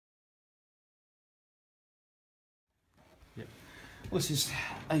Well, this is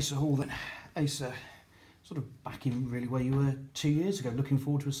Asa Hall then. Asa, sort of back in really where you were 2 years ago, looking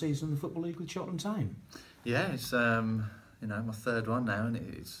forward to a season in the Football League with Cheltenham Town. Yeah, it's my third one now, and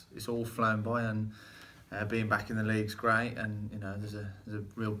it's all flown by, and being back in the league's great, and there's a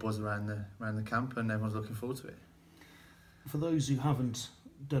real buzz around the camp, and everyone's looking forward to it. For those who haven't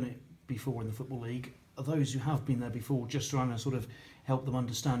done it before in the Football League, are those who have been there before just trying to sort of help them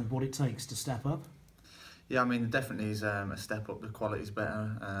understand what it takes to step up? Yeah, I mean, definitely is a step up. The quality's better.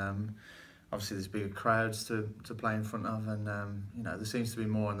 Obviously, there's bigger crowds to play in front of, and there seems to be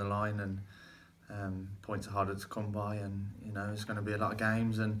more on the line, and points are harder to come by, and there's going to be a lot of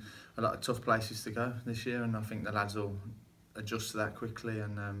games and a lot of tough places to go this year, and I think the lads will adjust to that quickly,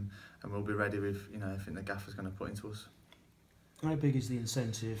 and we'll be ready with everything the gaffer's going to put into us. How big is the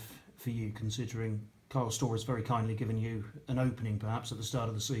incentive for you, considering Carl Storr has very kindly given you an opening perhaps at the start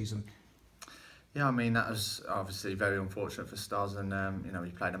of the season? Yeah, I mean, that was obviously very unfortunate for Stas, and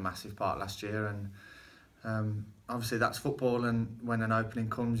he played a massive part last year, and obviously that's football, and when an opening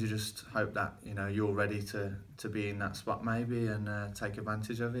comes, you just hope that you're ready to be in that spot maybe, and take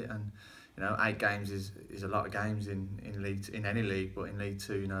advantage of it. And 8 games is a lot of games in league, in any league, but in League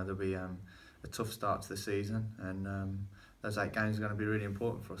Two, there'll be a tough start to the season, and those 8 games are going to be really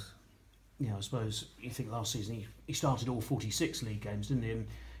important for us. Yeah, I suppose you think last season he started all 46 league games, didn't he? And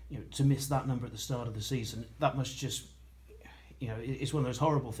to miss that number at the start of the season, that must just, it's one of those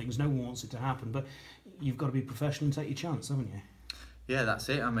horrible things. No one wants it to happen, but you've got to be professional and take your chance, haven't you? Yeah, that's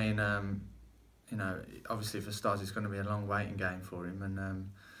it. I mean, obviously for Stars, it's going to be a long waiting game for him, and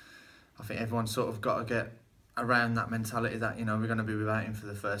I think everyone's sort of got to get around that mentality that we're going to be without him for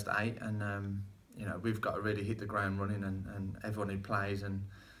the first 8, and we've got to really hit the ground running, and everyone who plays and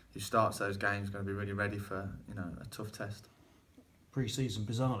who starts those games is going to be really ready for a tough test. Pre-season,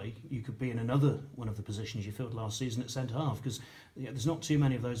 bizarrely, you could be in another one of the positions you filled last season at centre half, because there's not too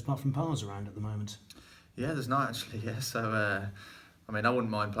many of those apart from Pars around at the moment. Yeah, there's not actually. Yeah, so I mean, I wouldn't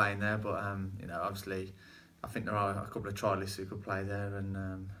mind playing there, but obviously, I think there are a couple of trialists who could play there,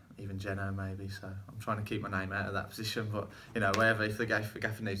 and even Geno maybe. So I'm trying to keep my name out of that position, but wherever, if the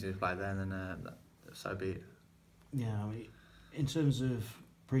gaffer needs me to play there, then so be it. Yeah, I mean, in terms of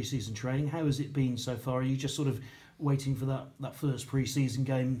pre-season training, how has it been so far? Are you just sort of waiting for that first pre-season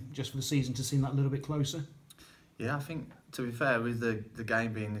game just for the season to seem that little bit closer? Yeah, I think, to be fair, with the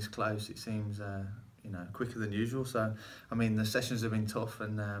game being this close, it seems quicker than usual. So I mean, the sessions have been tough,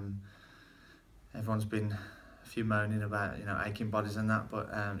 and everyone's been a few moaning about aching bodies and that, but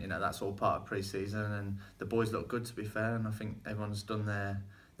that's all part of pre-season, and the boys look good, to be fair, and I think everyone's done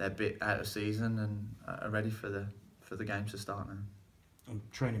their bit out of season and are ready for the games to start now. And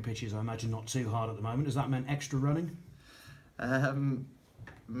training pitches, I imagine, not too hard at the moment. Has that meant extra running?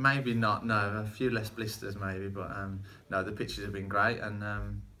 Maybe not. No, a few less blisters maybe, but no, the pitches have been great, and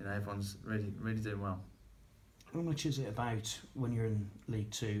everyone's really doing well. How much is it about, when you're in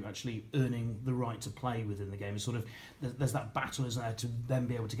League Two, actually earning the right to play within the game? It's sort of, there's that battle, isn't there, to then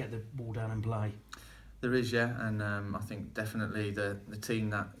be able to get the ball down and play? There is, yeah, and I think definitely the team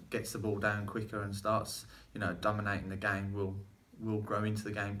that gets the ball down quicker and starts dominating the game will grow into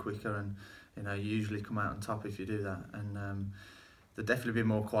the game quicker, and you usually come out on top if you do that, and there'll definitely be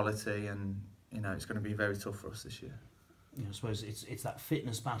more quality, and it's going to be very tough for us this year. Yeah, I suppose it's that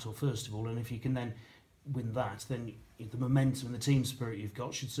fitness battle first of all, and if you can then win that, then the momentum and the team spirit you've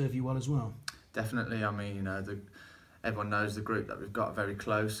got should serve you well as well. Definitely. I mean, everyone knows the group that we've got are very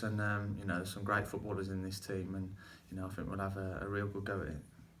close, and there's some great footballers in this team, and I think we'll have a real good go at it.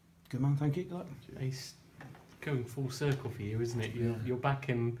 Good man, thank you. Good luck. It's going full circle for you, isn't it? You're back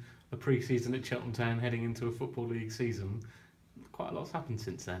in the pre-season at Cheltenham Town, heading into a Football League season. Quite a lot's happened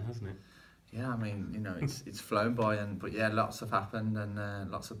since then, hasn't it? Yeah, I mean, it's flown by, but yeah, lots have happened,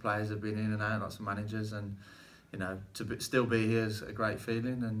 and lots of players have been in and out, lots of managers, and still be here is a great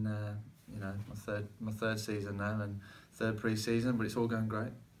feeling, and my third season now, and third pre-season, but it's all going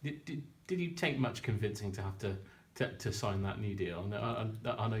great. Did you take much convincing to have to sign that new deal?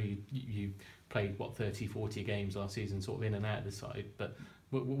 I know you played 30-40 games last season, sort of in and out of the side, but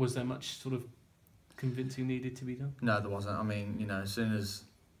was there much sort of convincing needed to be done? No, there wasn't. I mean, as soon as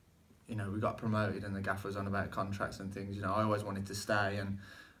we got promoted and the gaffer was on about contracts and things, I always wanted to stay, and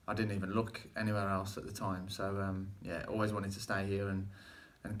I didn't even look anywhere else at the time. So yeah, always wanted to stay here and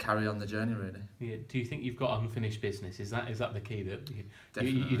carry on the journey, really. Yeah. Do you think you've got unfinished business? Is that the key, that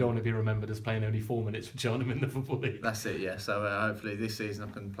you don't want to be remembered as playing only 4 minutes for Cheltenham in the Football League? That's it, yeah. So hopefully this season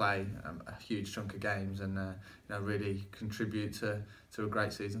I can play a huge chunk of games and really contribute to a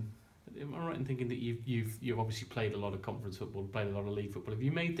great season. Am I right in thinking that you've obviously played a lot of conference football, played a lot of league football? Have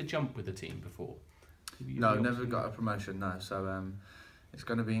you made the jump with the team before? No, never got a promotion. No, so it's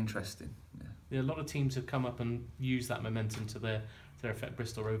going to be interesting. Yeah, a lot of teams have come up and used that momentum to their effect.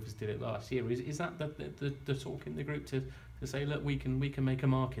 Bristol Rovers did it last year. Is that the talk in the group to say, look, we can make a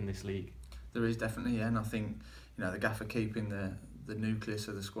mark in this league? There is definitely, yeah, and I think the gaffer keeping the nucleus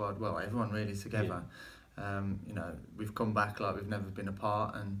of the squad, well, everyone really together. Yeah. We've come back like we've never been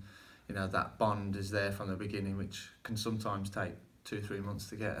apart, and that bond is there from the beginning, which can sometimes take 2-3 months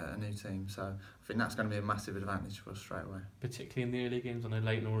to get a new team. So I think that's going to be a massive advantage for us straight away. Particularly in the early games. I know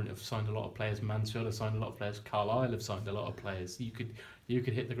Leighton Orient have signed a lot of players, Mansfield have signed a lot of players, Carlisle have signed a lot of players. You could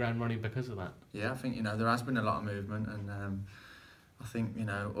hit the ground running because of that. Yeah, I think there has been a lot of movement, and I think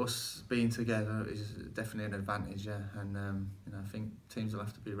us being together is definitely an advantage. Yeah, and I think teams will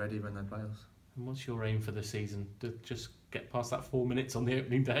have to be ready when they play us. And what's your aim for the season? To just get past that 4 minutes on the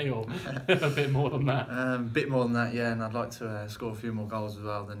opening day, or a bit more than that? A bit more than that, yeah. And I'd like to score a few more goals as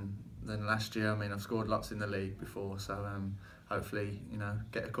well than last year. I mean, I've scored lots in the league before, so hopefully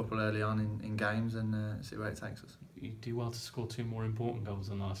get a couple early on in games and see where it takes us. You do well to score 2 more important goals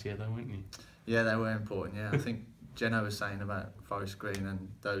than last year, though, won't you? Yeah, they were important. Yeah, I think Jenno was saying about Forest Green and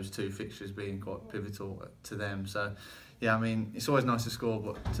those 2 fixtures being quite pivotal to them. So, yeah, I mean, it's always nice to score,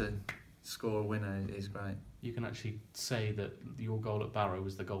 but to score a winner is great. You can actually say that your goal at Barrow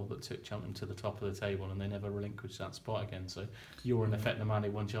was the goal that took Cheltenham to the top of the table, and they never relinquished that spot again. So you're in effect the man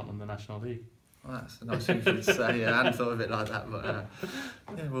who won Cheltenham the National League. Well, that's a nice thing for you to say. Yeah, I hadn't thought of it like that, but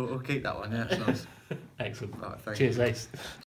yeah, we'll keep that one. Yeah, it's nice. Excellent. Right, Cheers, Ace.